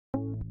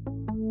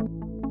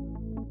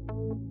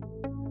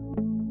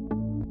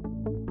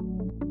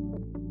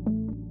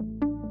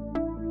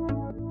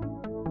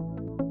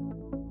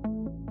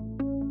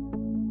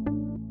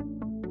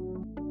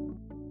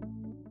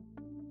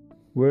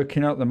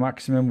Working out the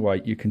maximum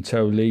weight you can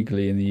tow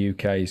legally in the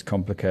UK is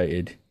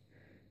complicated.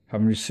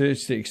 Having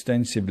researched it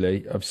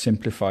extensively, I've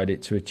simplified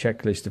it to a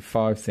checklist of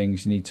 5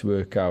 things you need to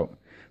work out,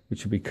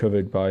 which will be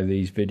covered by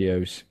these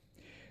videos.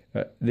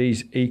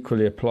 These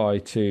equally apply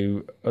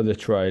to other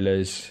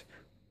trailers,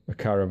 a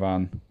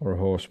caravan or a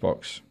horse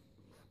box.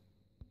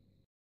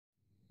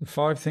 The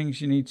 5 things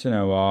you need to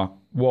know are: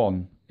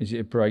 1. Is it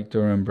a brake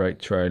or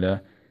unbrake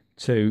trailer?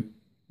 2.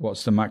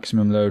 What's the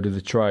maximum load of the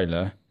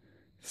trailer?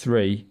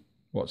 3.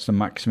 What's the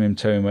maximum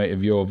towing weight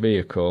of your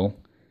vehicle?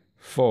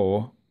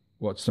 4.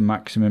 What's the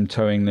maximum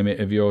towing limit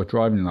of your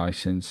driving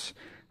licence?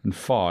 And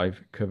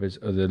 5 covers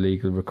other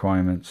legal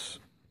requirements.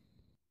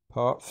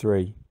 Part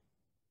 3.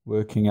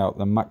 Working out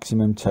the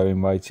maximum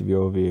towing weight of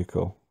your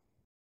vehicle.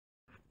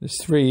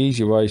 There's 3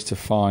 easy ways to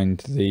find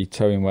the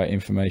towing weight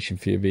information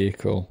for your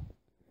vehicle.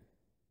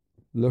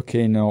 Look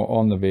in or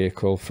on the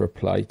vehicle for a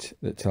plate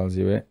that tells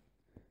you it.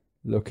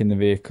 Look in the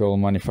vehicle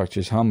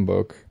manufacturer's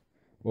handbook,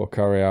 or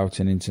carry out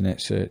an internet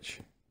search.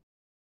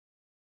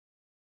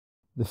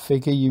 The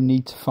figure you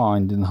need to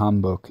find in the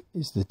handbook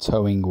is the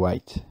towing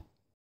weight.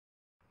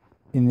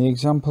 In the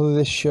example of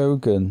this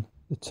Shogun,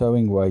 the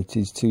towing weight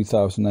is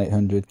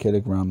 2,800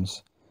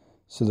 kilograms,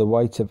 so the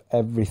weight of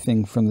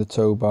everything from the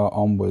tow bar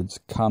onwards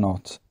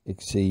cannot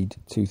exceed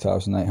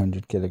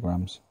 2,800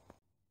 kilograms.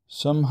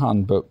 Some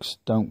handbooks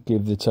don't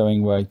give the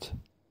towing weight.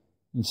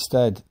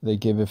 Instead, they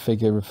give a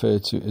figure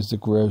referred to as the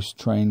gross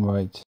train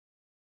weight.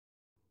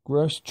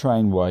 Gross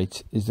train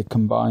weight is the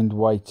combined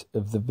weight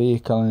of the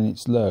vehicle and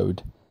its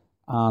load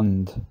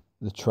and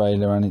the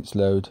trailer and its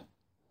load.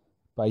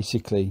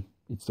 Basically,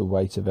 it's the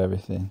weight of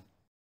everything.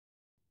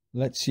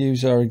 Let's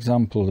use our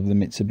example of the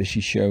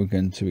Mitsubishi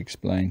Shogun to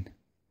explain.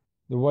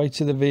 The weight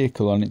of the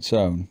vehicle on its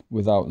own,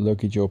 without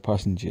luggage or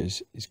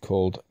passengers, is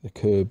called the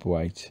curb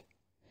weight.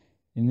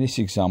 In this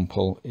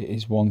example, it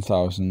is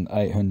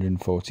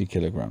 1,840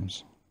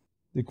 kilograms.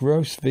 The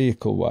gross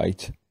vehicle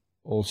weight,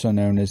 also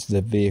known as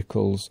the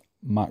vehicle's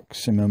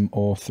maximum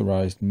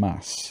authorized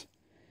mass,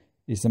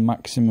 is the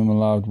maximum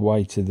allowed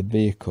weight of the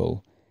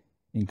vehicle,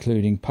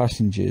 including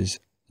passengers,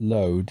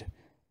 load,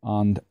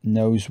 and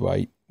nose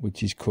weight,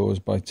 which is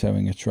caused by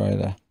towing a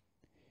trailer.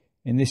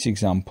 In this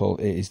example,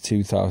 it is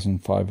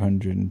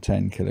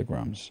 2,510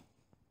 kilograms.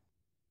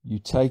 You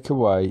take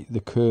away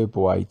the curb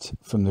weight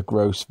from the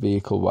gross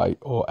vehicle weight,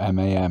 or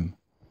MAM,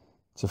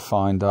 to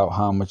find out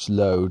how much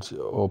load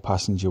or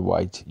passenger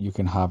weight you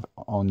can have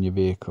on your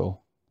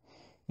vehicle.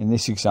 In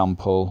this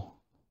example,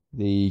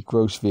 the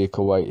gross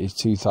vehicle weight is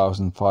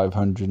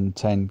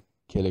 2,510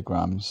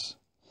 kilograms.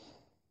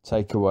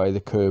 Take away the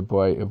curb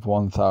weight of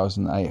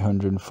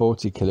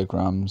 1,840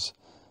 kilograms,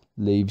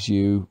 leaves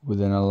you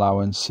with an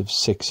allowance of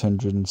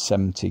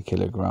 670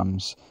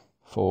 kilograms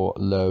for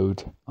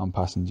load on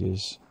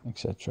passengers,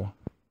 etc.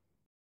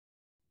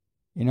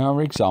 In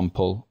our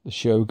example, the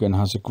Shogun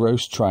has a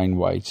gross train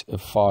weight of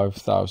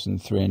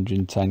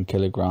 5,310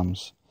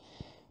 kilograms.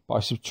 By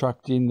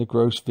subtracting the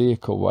gross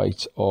vehicle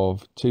weight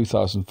of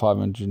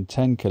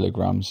 2,510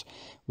 kilograms,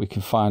 we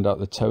can find out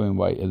the towing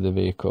weight of the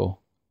vehicle,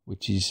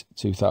 which is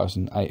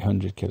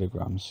 2,800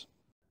 kilograms.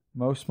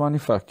 Most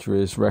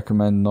manufacturers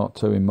recommend not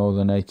towing more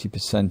than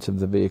 80% of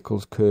the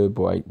vehicle's curb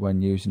weight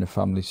when using a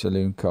family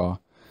saloon car.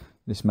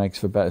 This makes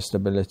for better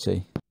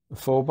stability. A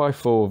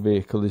 4x4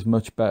 vehicle is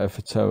much better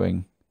for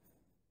towing.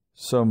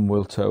 Some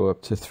will tow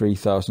up to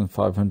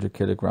 3,500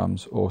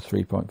 kilograms or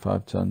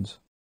 3.5 tons.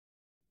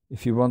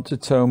 If you want to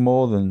tow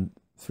more than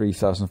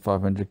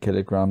 3,500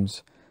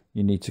 kilograms,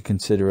 you need to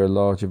consider a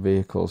larger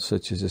vehicle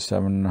such as a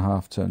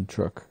 7.5 ton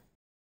truck.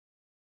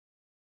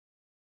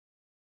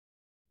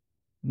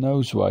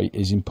 Nose weight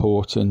is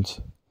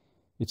important.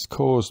 It's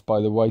caused by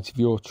the weight of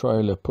your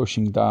trailer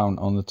pushing down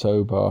on the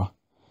tow bar.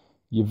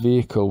 Your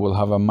vehicle will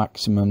have a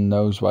maximum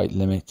nose weight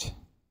limit.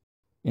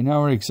 In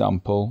our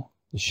example,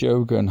 the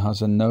Shogun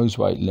has a nose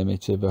weight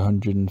limit of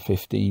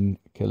 115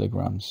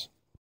 kilograms.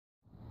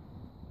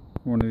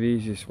 One of the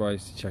easiest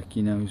ways to check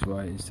your nose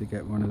weight is to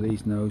get one of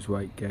these nose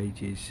weight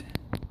gauges.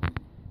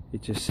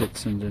 It just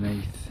sits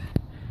underneath,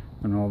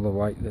 and all the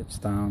weight that's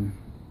down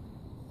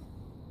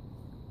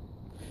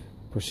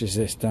pushes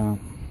this down.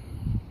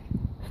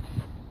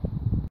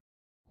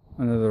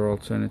 Another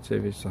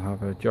alternative is to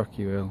have a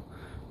jockey wheel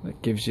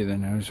that gives you the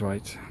nose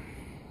weight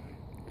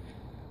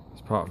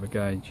as part of a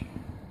gauge.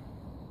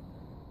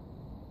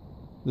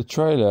 The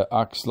trailer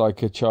acts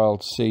like a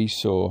child's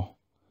seesaw,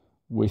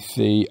 with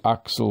the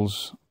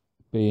axles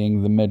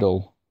being the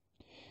middle.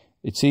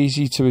 It's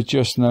easy to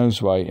adjust nose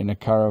weight in a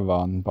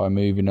caravan by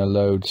moving a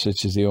load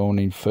such as the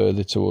awning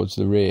further towards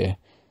the rear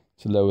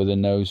to lower the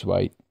nose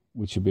weight,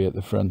 which will be at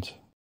the front.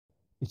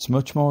 It's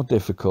much more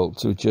difficult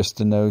to adjust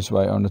the nose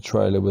weight on a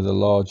trailer with a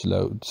large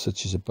load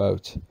such as a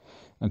boat,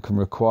 and can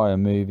require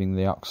moving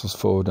the axles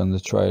forward on the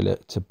trailer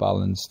to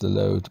balance the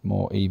load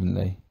more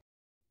evenly.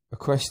 A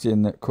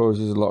question that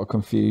causes a lot of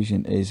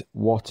confusion is,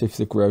 what if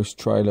the gross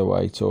trailer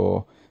weight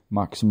or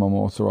maximum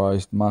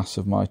authorised mass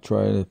of my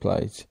trailer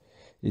plate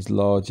is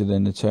larger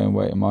than the towing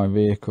weight of my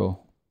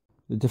vehicle?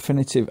 The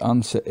definitive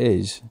answer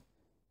is,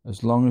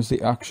 As long as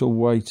the actual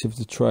weight of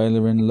the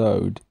trailer and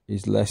load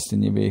is less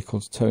than your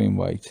vehicle's towing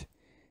weight,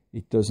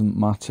 it doesn't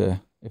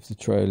matter if the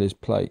trailer's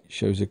plate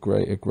shows a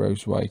greater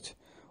gross weight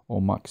or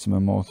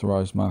maximum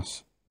authorised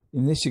mass.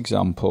 In this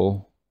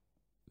example,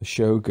 the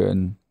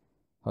Shogun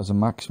has a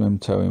maximum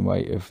towing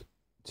weight of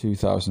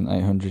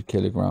 2,800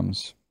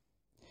 kilograms,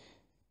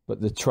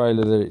 but the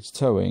trailer that it's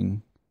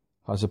towing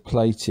has a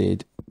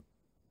plated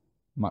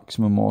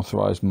maximum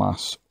authorised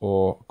mass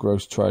or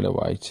gross trailer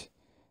weight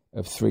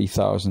of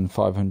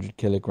 3,500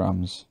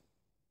 kilograms.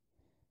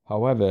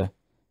 However,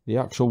 the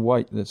actual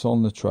weight that's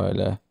on the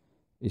trailer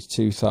is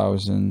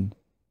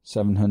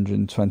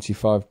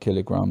 2,725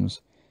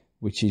 kilograms,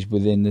 which is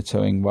within the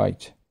towing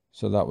weight,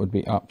 so that would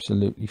be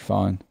absolutely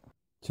fine.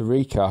 To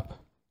recap,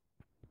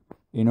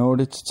 in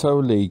order to tow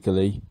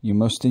legally, you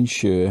must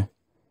ensure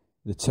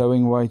the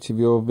towing weight of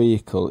your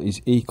vehicle is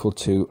equal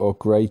to or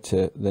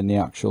greater than the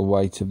actual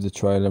weight of the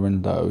trailer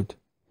and load.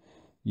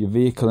 Your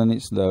vehicle and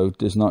its load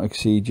does not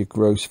exceed your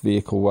gross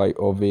vehicle weight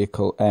or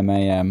vehicle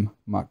MAM,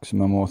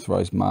 maximum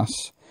authorised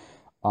mass,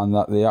 and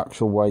that the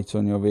actual weight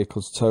on your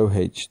vehicle's tow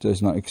hitch does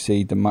not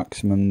exceed the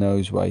maximum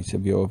nose weight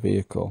of your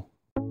vehicle.